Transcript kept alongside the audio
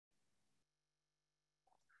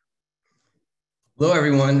Hello,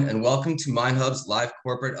 everyone, and welcome to MineHub's live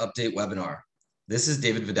corporate update webinar. This is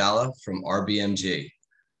David Vidala from RBMG.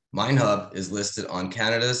 MineHub is listed on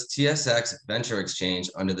Canada's TSX Venture Exchange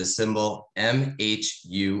under the symbol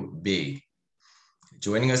MHUB.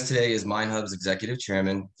 Joining us today is MineHub's Executive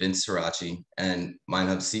Chairman, Vince Sorace, and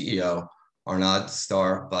MineHub's CEO, Arnoud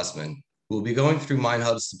Star Busmann, who will be going through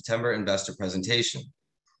MineHub's September investor presentation.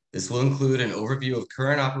 This will include an overview of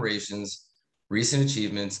current operations, recent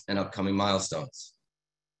achievements, and upcoming milestones.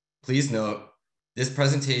 Please note, this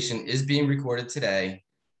presentation is being recorded today,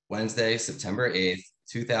 Wednesday, September 8th,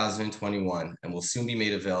 2021, and will soon be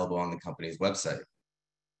made available on the company's website.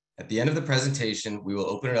 At the end of the presentation, we will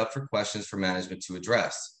open it up for questions for management to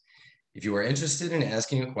address. If you are interested in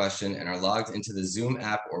asking a question and are logged into the Zoom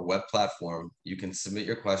app or web platform, you can submit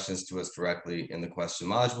your questions to us directly in the question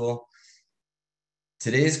module.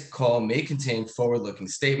 Today's call may contain forward-looking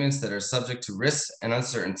statements that are subject to risks and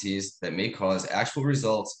uncertainties that may cause actual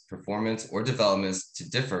results, performance, or developments to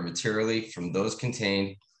differ materially from those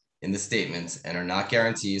contained in the statements and are not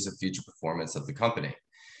guarantees of future performance of the company.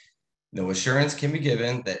 No assurance can be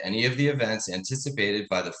given that any of the events anticipated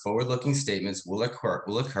by the forward-looking statements will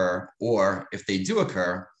occur, or if they do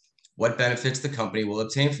occur, what benefits the company will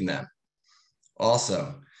obtain from them.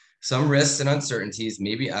 Also, some risks and uncertainties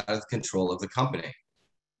may be out of the control of the company.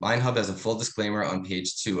 MineHub has a full disclaimer on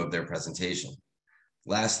page 2 of their presentation.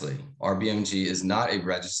 Lastly, RBMG is not a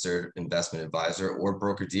registered investment advisor or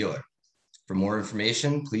broker-dealer. For more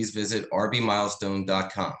information, please visit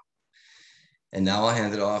rbmilestone.com. And now I'll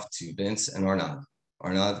hand it off to Vince and Arnoud.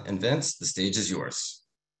 Arnoud and Vince, the stage is yours.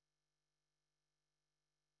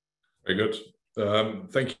 Very good.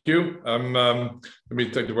 Thank you. Let me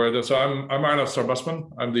take the word. So I'm Arnoud Star Busmann.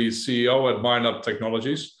 I'm the CEO at MineHub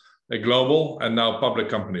Technologies, a global and now public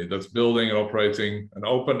company that's building and operating an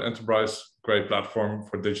open enterprise-grade platform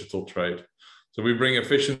for digital trade. So we bring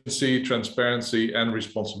efficiency, transparency, and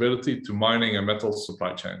responsibility to mining and metals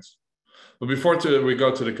supply chains. But before we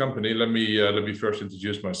go to the company, let me first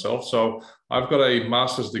introduce myself. So I've got a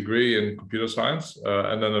master's degree in computer science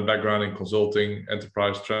and then a background in consulting,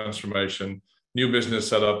 enterprise transformation, new business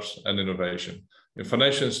setups, and innovation in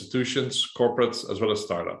financial institutions, corporates, as well as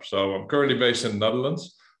startups. So I'm currently based in the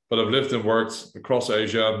Netherlands, but I've lived and worked across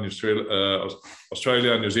Asia,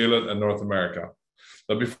 Australia, New Zealand, and North America.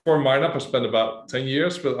 But before MineHub, I spent about 10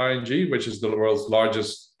 years with ING, which is the world's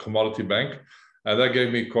largest commodity bank. And that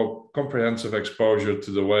gave me comprehensive exposure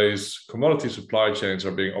to the ways commodity supply chains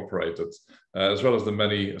are being operated, as well as the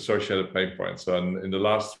many associated pain points. And in the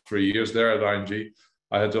last 3 years there at ING,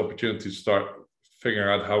 I had the opportunity to start figuring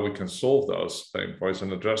out how we can solve those pain points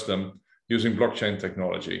and address them using blockchain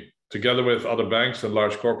technology. Together with other banks and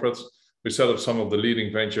large corporates, we set up some of the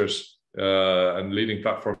leading ventures and leading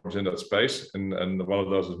platforms in that space, and one of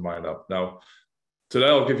those is MineHub. Now, today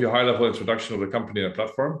I'll give you a high-level introduction of the company and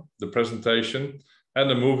platform. The presentation and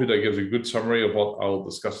the movie that gives a good summary of what I'll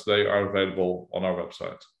discuss today are available on our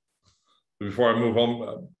website. Before I move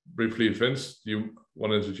on, briefly, Vince, do you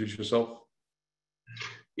want to introduce yourself?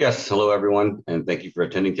 Yes, hello everyone, and thank you for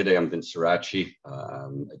attending today. I'm Vince Sorace,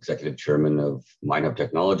 Executive Chairman of MineHub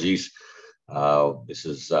Technologies. This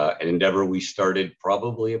is an endeavor we started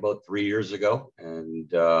probably about 3 years ago, and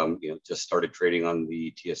just started trading on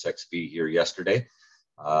the TSXV here yesterday.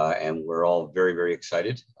 And we're all very, very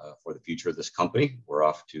excited for the future of this company. We're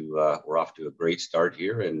off to a great start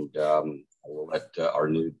here, and I will let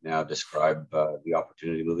Arnoud now describe the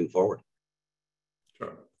opportunity moving forward.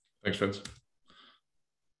 Sure. Thanks, Vince.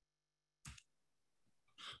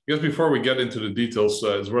 I guess before we get into the details,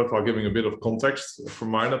 it's worthwhile giving a bit of context for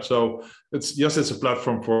MineHub. So it's a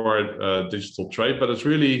platform for digital trade, but it's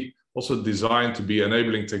really also designed to be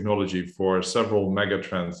enabling technology for several mega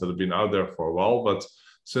trends that have been out there for a while, but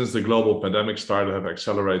since the global pandemic started, have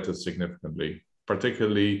accelerated significantly.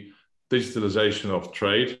 Particularly, digitalization of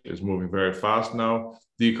trade is moving very fast now.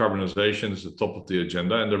 Decarbonization is the top of the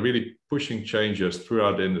agenda, and they're really pushing changes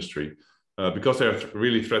throughout the industry because they're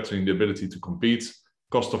really threatening the ability to compete,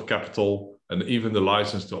 cost of capital, and even the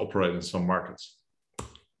license to operate in some markets.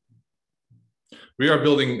 We are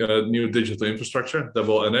building a new digital infrastructure that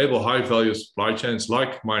will enable high-value supply chains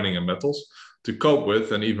like mining and metals to cope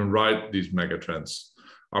with and even ride these mega trends.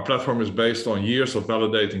 Our platform is based on years of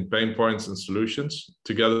validating pain points and solutions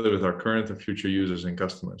together with our current and future users and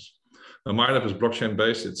customers. Now, MineHub is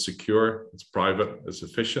blockchain-based, it's secure, it's private, it's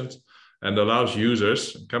efficient, and allows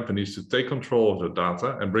users and companies to take control of their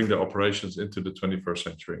data and bring their operations into the 21st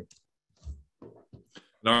century.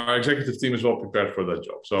 Now, our executive team is well prepared for that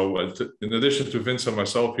job. So in addition to Vince and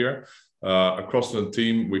myself here, across the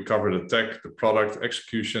team, we cover the tech, the product,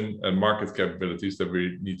 execution, and market capabilities that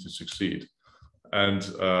we need to succeed. And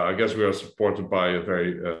I guess we are supported by a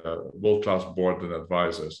very world-class board and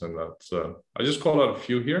advisors. And that's, I just call out a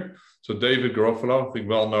few here. So David Garofalo, I think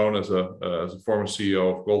well known as a former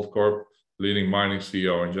CEO of Goldcorp, leading mining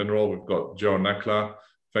CEO in general. We've got Joe Nakla,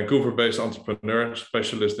 Vancouver-based entrepreneur,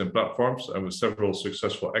 specialist in platforms, and with several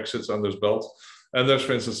successful exits under his belt. And there's,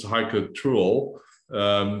 for instance, Heike Truel.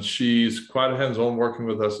 She's quite hands-on working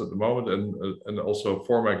with us at the moment, and also a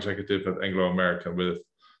former executive at Anglo American with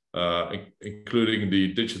including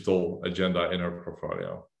the digital agenda in her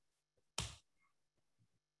portfolio.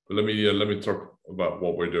 But let me talk about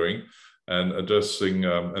what we're doing and addressing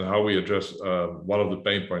and how we address one of the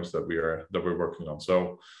pain points that we're working on.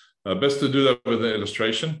 So best to do that with an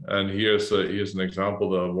illustration, and here's an example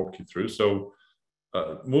that I'll walk you through. So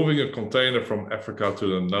moving a container from Africa to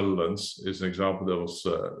the Netherlands is an example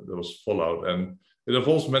that was followed, and it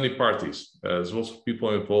involves many parties. There's lots of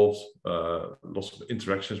people involved, lots of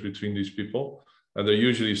interactions between these people, and they're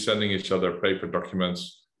usually sending each other paper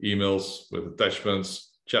documents, emails with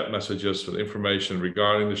attachments, chat messages with information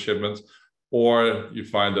regarding the shipment, or you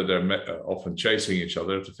find that they're often chasing each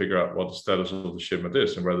other to figure out what the status of the shipment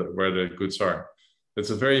is and where the goods are.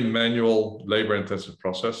 It's a very manual, labor-intensive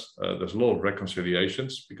process. There's a lot of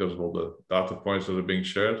reconciliations because of all the data points that are being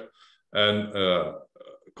shared, and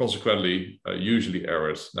consequently, usually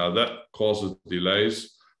errors. Now that causes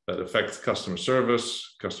delays that affect customer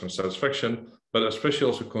service, customer satisfaction, but especially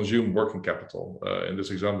also consume working capital. In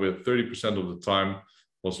this example, 30% of the time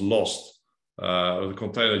was lost. The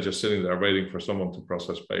container just sitting there waiting for someone to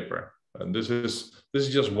process paper. And this is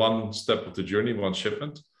just one step of the journey, one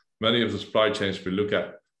shipment. Many of the supply chains we look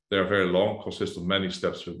at, they're very long, consist of many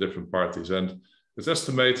steps with different parties. And it's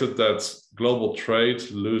estimated that global trade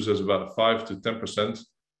loses about 5 to 10%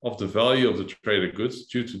 of the value of the traded goods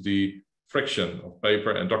due to the friction of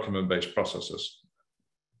paper and document-based processes.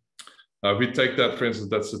 We take that, for instance,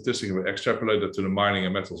 that statistic and we extrapolate it to the mining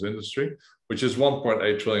and metals industry, which is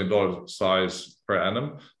 $1.8 trillion size per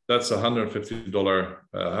annum. That's $150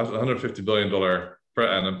 billion per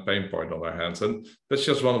annum pain point on our hands. And that's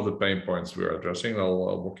just one of the pain points we're addressing.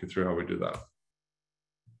 I'll walk you through how we do that.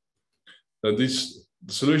 Now, the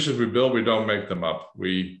solutions we build, we don't make them up.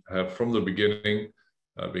 We have, from the beginning,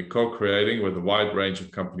 been co-creating with a wide range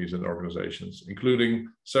of companies and organizations, including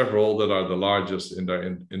several that are the largest in their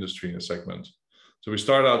industry and segment. So we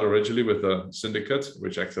started out originally with a syndicate,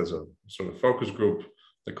 which acts as a sort of focus group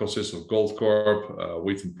that consists of Goldcorp,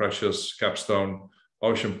 Wheaton Precious, Capstone,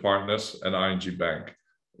 Ocean Partners, and ING Bank.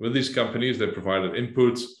 With these companies, they provided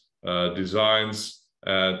input, designs,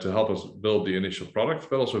 to help us build the initial product,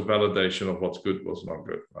 but also validation of what's good, what's not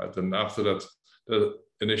good, right? And after that, the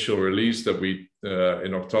initial release that we,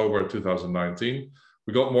 in October 2019,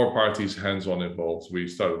 we got more parties hands-on involved. We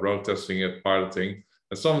started road testing it, piloting,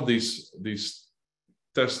 and some of these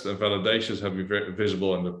tests and validations have been very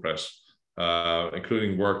visible in the press,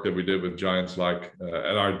 including work that we did with giants like,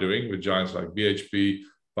 and are doing with giants like BHP,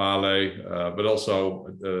 Vale, but also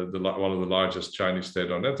one of the largest Chinese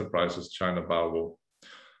state-owned enterprises, China Baowu.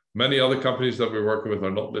 Many other companies that we're working with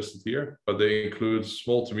are not listed here, but they include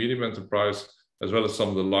small to medium enterprise, as well as some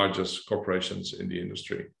of the largest corporations in the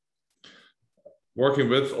industry. Working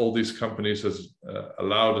with all these companies has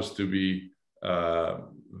allowed us to be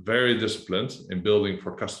very disciplined in building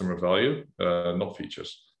for customer value, not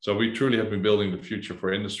features. So we truly have been building the future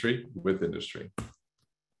for industry with industry.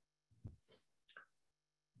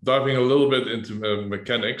 Diving a little bit into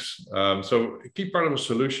mechanics. So a key part of a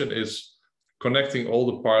solution is connecting all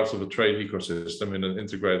the parts of a trade ecosystem in an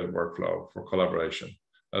integrated workflow for collaboration.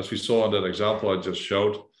 As we saw in that example I just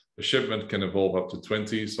showed, a shipment can involve up to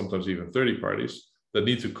 20, sometimes even 30 parties that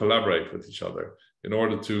need to collaborate with each other in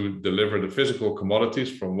order to deliver the physical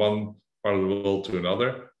commodities from one part of the world to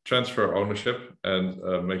another, transfer ownership, and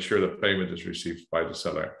make sure that payment is received by the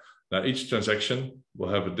seller. Now, each transaction will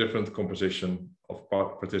have a different composition of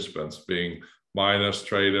participants, being miners,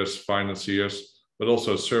 traders, financiers, but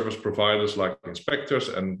also service providers like inspectors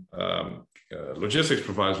and logistics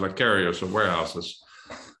providers like carriers and warehouses.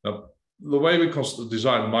 Now, the way we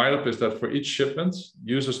design MineHub is that for each shipment,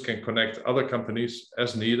 users can connect other companies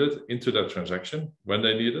as needed into that transaction when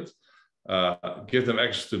they need it, give them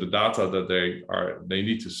access to the data that they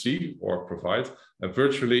need to see or provide, and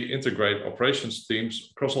virtually integrate operations teams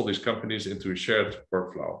across all these companies into a shared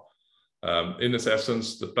workflow. In its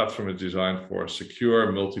essence, the platform is designed for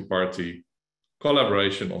secure multi-party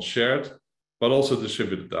collaboration on shared, but also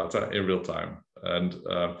distributed data in real time. And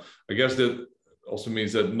I guess that also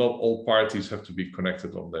means that not all parties have to be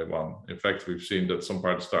connected on day one. In fact, we've seen that some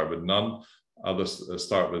parties start with none, others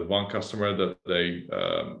start with one customer that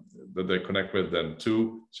that they connect with, then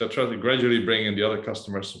 2, etc. Gradually bring in the other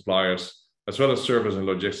customers, suppliers, as well as service and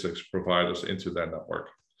logistics providers into their network.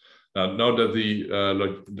 Now, note that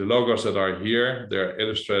the logos that are here, they're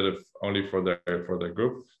illustrative only for their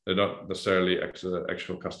group. They're not necessarily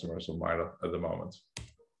actual customers of MineHub at the moment.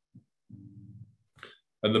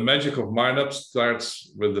 And the magic of MineHub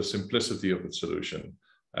starts with the simplicity of its solution.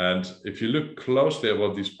 And if you look closely at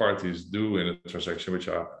what these parties do in a transaction, which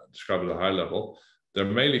I described at a high level, they're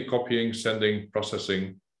mainly copying, sending,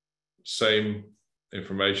 processing same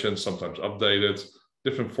information, sometimes updated,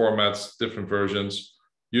 different formats, different versions,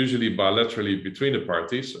 usually bilaterally between the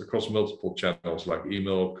parties across multiple channels like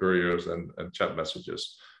email, couriers, and chat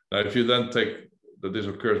messages. Now, if you then take that this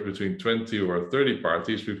occurs between 20 or 30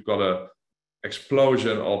 parties, we've got an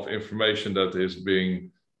explosion of information that is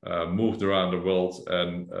being moved around the world,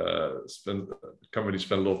 and companies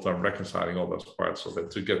spend a lot of time reconciling all those parts of it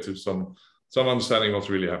to get to some understanding what's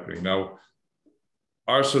really happening. Now,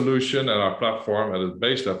 our solution and our platform at a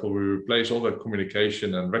base level, we replace all the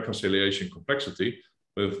communication and reconciliation complexity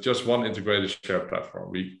with just one integrated shared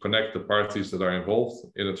platform. We connect the parties that are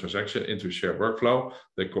involved in a transaction into a shared workflow.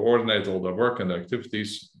 They coordinate all their work and their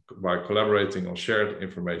activities by collaborating on shared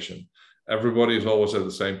information. Everybody is always at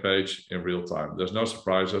the same page in real time. There's no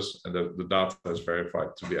surprises, and the data is verified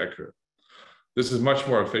to be accurate. This is much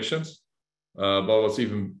more efficient, but what's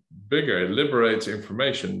even bigger, it liberates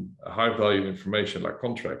information, high-value information like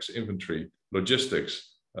contracts, inventory,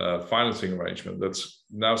 logistics, financing arrangement that's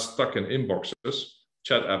now stuck in inboxes,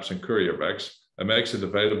 chat apps, and courier bags, and makes it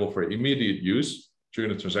available for immediate use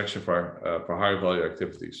during the transaction for high-value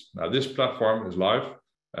activities. Now, this platform is live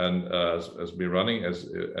and has been running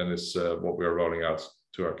and is what we are rolling out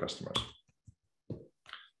to our customers.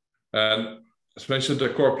 And as mentioned, the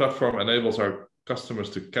core platform enables our customers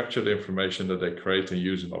to capture the information that they create and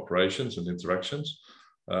use in operations and interactions,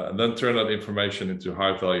 and then turn that information into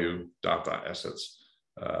high-value data assets.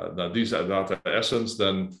 Now, these data assets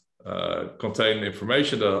then contain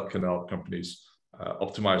information that can help companies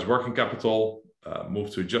optimize working capital, move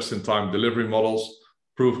to just-in-time delivery models,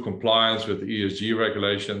 prove compliance with ESG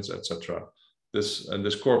regulations, etc.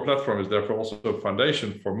 This core platform is therefore also a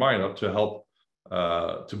foundation for MineHub to help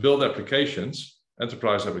to build applications,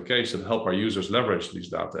 enterprise applications that help our users leverage these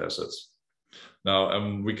data assets.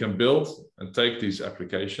 Now, we can build and take these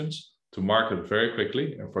applications to market very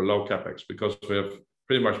quickly and for low capex, because we have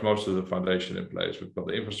pretty much most of the foundation in place. We've got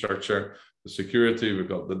the infrastructure, the security, we've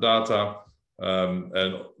got the data,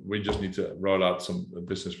 and we just need to roll out some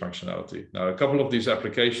business functionality. Now, a couple of these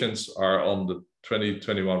applications are on the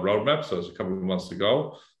 2021 roadmap, so there's a couple of months to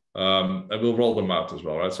go, and we'll roll them out as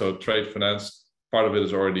well, right? So trade finance, part of it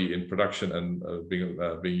is already in production and being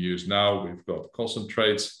used now. We've got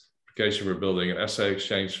concentrates application. We're building an assay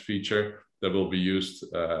exchange feature that will be used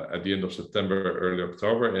at the end of September, early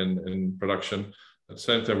October in production. At the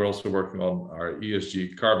same time, we're also working on our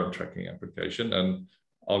ESG carbon tracking application, and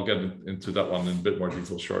I'll get into that one in a bit more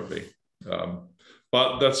detail shortly.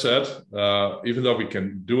 But that said, even though we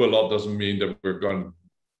can do a lot, doesn't mean that we're going to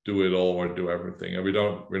do it all or do everything. And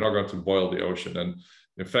we're not going to boil the ocean. And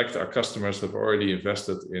in fact, our customers have already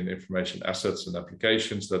invested in information assets and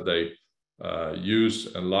applications that they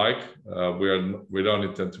use and like. We don't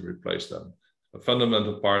intend to replace them. A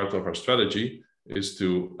fundamental part of our strategy is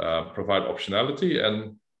to provide optionality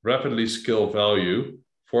and rapidly scale value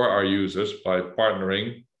for our users by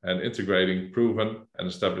partnering and integrating proven and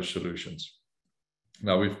established solutions.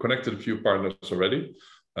 Now, we've connected a few partners already,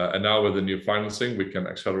 and now with the new financing, we can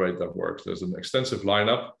accelerate that work. There's an extensive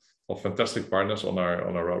lineup of fantastic partners on our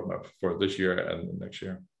roadmap for this year and next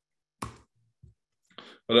year.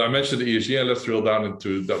 But I mentioned the ESG, and let's drill down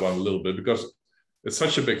into that one a little bit, because it's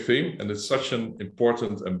such a big theme and it's such an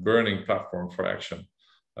important and burning platform for action.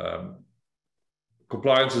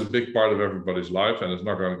 Compliance is a big part of everybody's life, and it's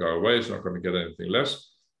not going to go away. It's not going to get anything less.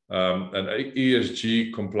 And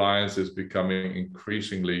ESG compliance is becoming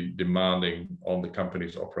increasingly demanding on the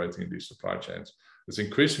companies operating in these supply chains. It's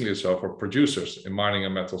increasingly so for producers in mining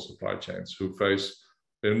and metal supply chains who face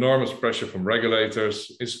enormous pressure from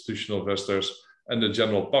regulators, institutional investors, and the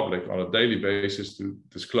general public on a daily basis to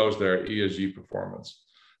disclose their ESG performance.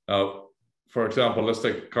 Now, for example, let's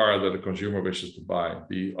take a car that a consumer wishes to buy.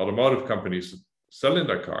 The automotive companies selling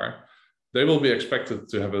their car, they will be expected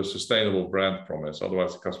to have a sustainable brand promise.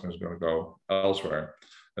 Otherwise, the customer is going to go elsewhere.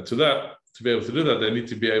 And to be able to do that, they need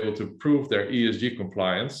to be able to prove their ESG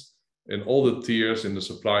compliance in all the tiers in the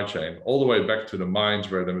supply chain, all the way back to the mines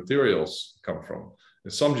where the materials come from.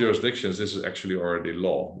 In some jurisdictions, this is actually already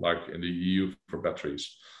law, like in the EU for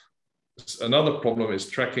batteries. Another problem is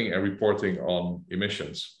tracking and reporting on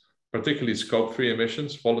emissions. particularly scope 3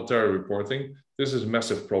 emissions, voluntary reporting. This is a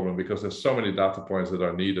massive problem because there's so many data points that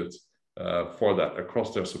are needed for that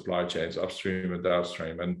across their supply chains, upstream and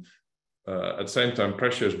downstream. And at the same time,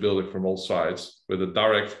 pressure is building from all sides with a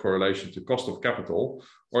direct correlation to cost of capital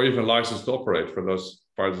or even license to operate for those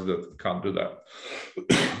parties that can't do that.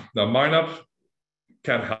 Now, MineHub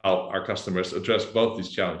can help our customers address both these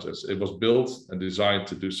challenges. It was built and designed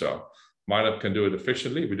to do so. MineHub can do it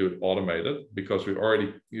efficiently. We do it automated because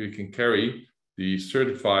we can carry the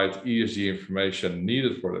certified ESG information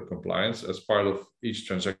needed for the compliance as part of each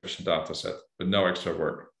transaction data set with no extra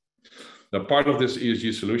work. Now, part of this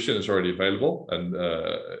ESG solution is already available and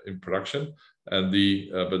in production, and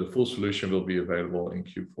but the full solution will be available in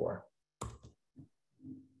Q4.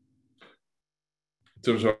 In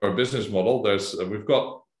terms of our business model, we've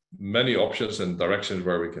got many options and directions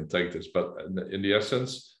where we can take this, but in the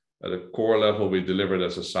essence, at a core level, we deliver it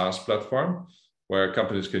as a SaaS platform where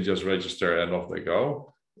companies can just register and off they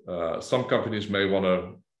go. Some companies may want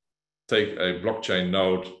to take a blockchain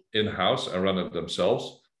node in-house and run it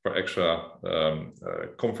themselves for extra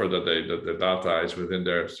comfort that the data is within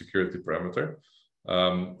their security parameter.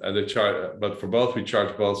 And they charge, but for both, we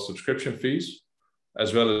charge both subscription fees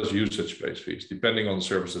as well as usage-based fees, depending on the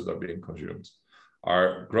services that are being consumed.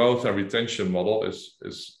 Our growth and retention model is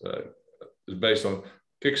based on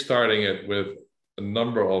kickstarting it with a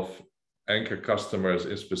number of anchor customers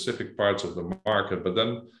in specific parts of the market, but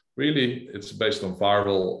then really it's based on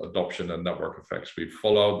viral adoption and network effects. We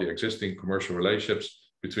follow the existing commercial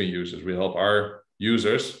relationships between users. We help our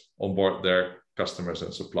users onboard their customers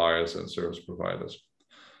and suppliers and service providers.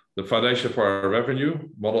 The foundation for our revenue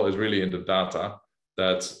model is really in the data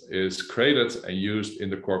that is created and used in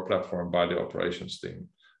the core platform by the operations team.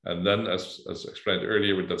 And then, as explained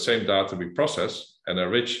earlier, with that same data we process and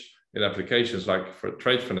enrich in applications like for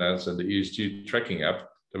trade finance and the ESG tracking app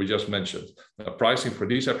that we just mentioned. Now, pricing for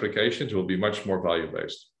these applications will be much more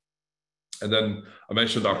value-based. And then I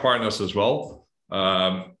mentioned our partners as well.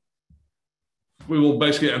 We will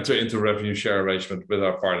basically enter into revenue share arrangement with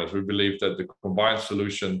our partners. We believe that the combined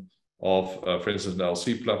solution of, for instance, an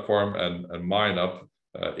LC platform and MineHub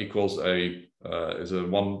equals is a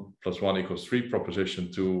 1 + 1 = 3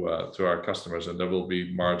 proposition to our customers, and there will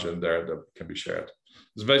be margin there that can be shared.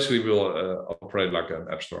 So basically, we'll operate like an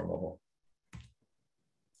app store model.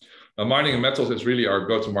 Now, mining and metals is really our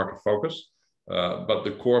go-to-market focus, but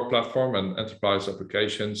the core platform and enterprise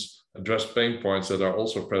applications address pain points that are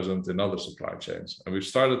also present in other supply chains. And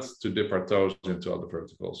we've started to dip our toes into other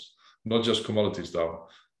verticals, not just commodities though.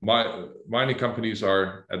 Mining companies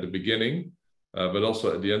are at the beginning, but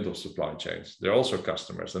also at the end of supply chains. They're also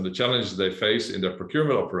customers, and the challenges they face in their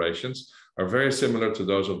procurement operations are very similar to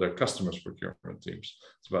those of their customers' procurement teams.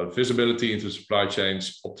 It's about visibility into supply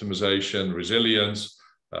chains, optimization, resilience,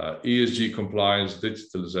 ESG compliance,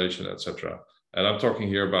 digitalization, etc. And I'm talking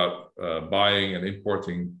here about buying and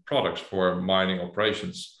importing products for mining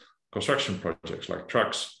operations, construction projects like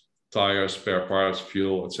trucks, tires, spare parts,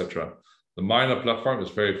 fuel, etc. The MineHub platform is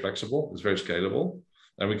very flexible, it's very scalable,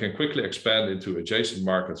 and we can quickly expand into adjacent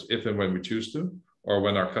markets if and when we choose to, or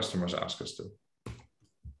when our customers ask us to.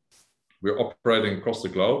 We're operating across the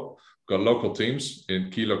globe, we've got local teams in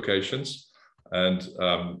key locations, and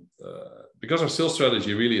because our sales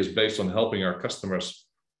strategy really is based on helping our customers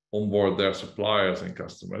onboard their suppliers and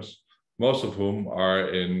customers, most of whom are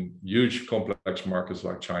in huge complex markets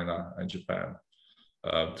like China and Japan.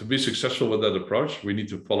 To be successful with that approach, we need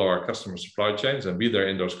to follow our customer supply chains and be there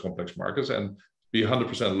in those complex markets and be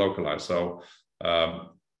 100% localized. So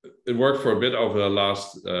it worked for a bit over the last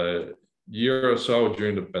year or so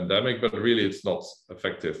during the pandemic, but really it's not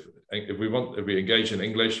effective. If we engage in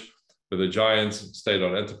English with a giant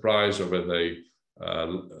state-owned enterprise or with a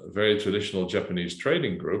very traditional Japanese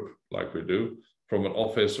trading group like we do from an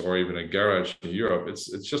office or even a garage in Europe,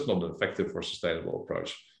 it's just not an effective or sustainable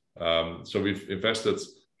approach. So we've invested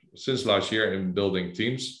since last year in building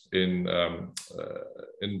teams in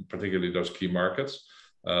particularly those key markets.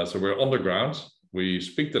 So we're on the ground, we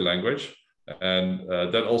speak the language, and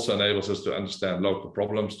that also enables us to understand local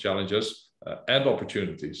problems, challenges, and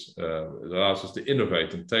opportunities. It allows us to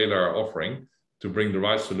innovate and tailor our offering to bring the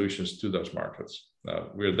right solutions to those markets.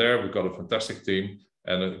 We're there, we've got a fantastic team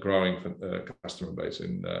and a growing customer base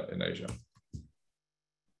in Asia.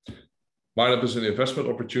 MineHub is an investment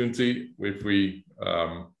opportunity. If we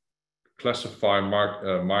classify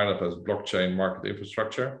MineHub as blockchain market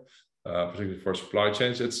infrastructure, particularly for supply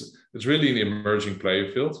chains, it's really an emerging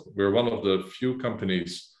playing field. We're one of the few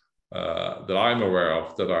companies that I'm aware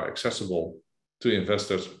of that are accessible to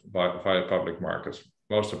investors via public markets.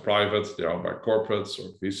 Most are private, they're owned by corporates or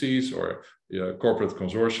VCs or corporate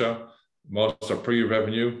consortia. Most are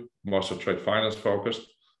pre-revenue, most are trade finance focused.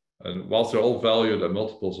 And whilst they're all valued at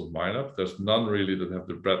multiples of MineHub, there's none really that have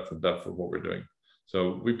the breadth and depth of what we're doing. So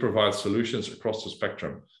we provide solutions across the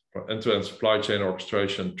spectrum, from end-to-end supply chain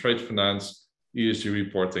orchestration, trade finance, ESG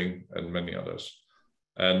reporting, and many others.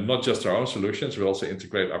 And not just our own solutions, we also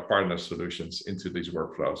integrate our partner solutions into these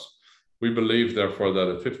workflows. We believe, therefore,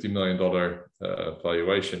 that a $50 million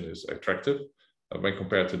valuation is attractive when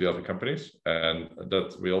compared to the other companies, and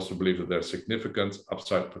that we also believe that there's significant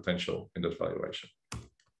upside potential in that valuation.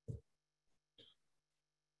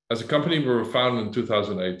 As a company, we were founded in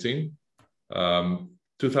 2018.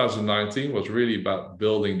 2019 was really about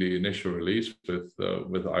building the initial release with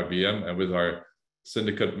IBM and with our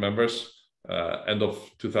syndicate members. End of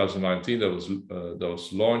 2019, that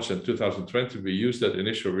was launched. In 2020, we used that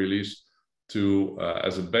initial release to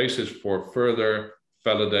as a basis for further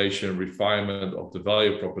validation, refinement of the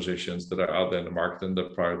value propositions that are out there in the market and the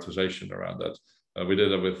prioritization around that. We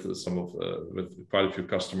did that with with quite a few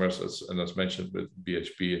customers, as mentioned, with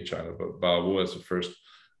BHP in China, but Baowu as the first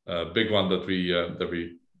big one that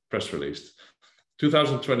we press released.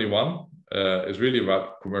 2021 is really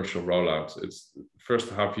about commercial rollout. It's the first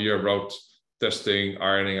half year road testing,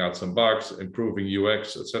 ironing out some bugs, improving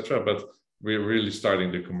UX, etc. But we're really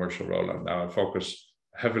starting the commercial rollout now and focus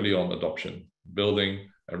heavily on adoption, building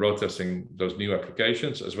and road testing those new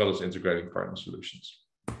applications, as well as integrating partner solutions.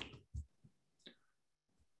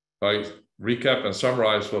 If I recap and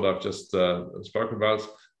summarize what I've just spoken about,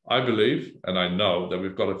 I believe, and I know that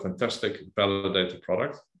we've got a fantastic validated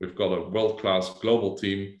product. We've got a world-class global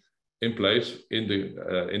team in place in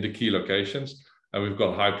the key locations, and we've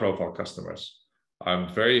got high-profile customers. I'm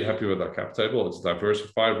very happy with our cap table. It's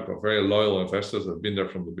diversified. We've got very loyal investors that have been there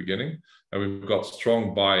from the beginning, and we've got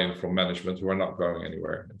strong buy-in from management who are not going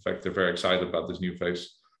anywhere. In fact, they're very excited about this new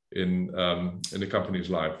phase in the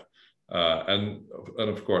company's life. And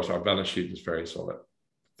of course, our balance sheet is very solid.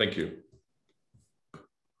 Thank you.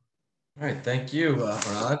 All right, thank you,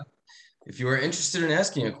 Arnoud. If you are interested in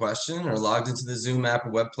asking a question or logged into the Zoom app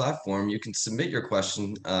or web platform, you can submit your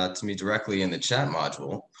question to me directly in the chat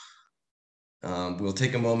module. We'll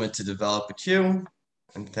take a moment to develop a queue,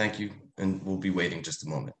 and thank you, and we'll be waiting just a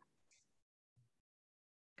moment.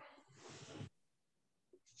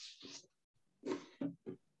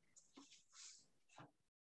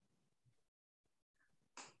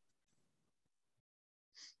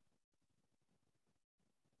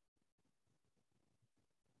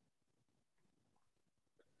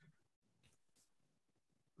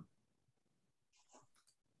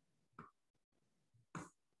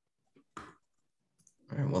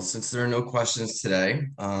 All right, well, since there are no questions today,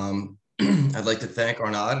 I'd like to thank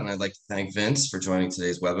Arnoud and I'd like to thank Vince for joining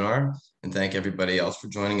today's webinar, and thank everybody else for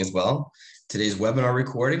joining as well. Today's webinar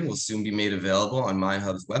recording will soon be made available on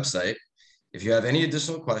MineHub's website. If you have any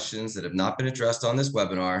additional questions that have not been addressed on this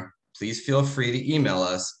webinar, please feel free to email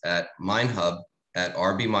us at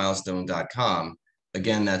minehub@rbmilestone.com.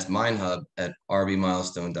 Again, that's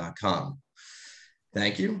minehub@rbmilestone.com.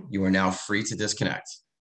 Thank you. You are now free to disconnect.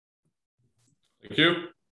 Thank you.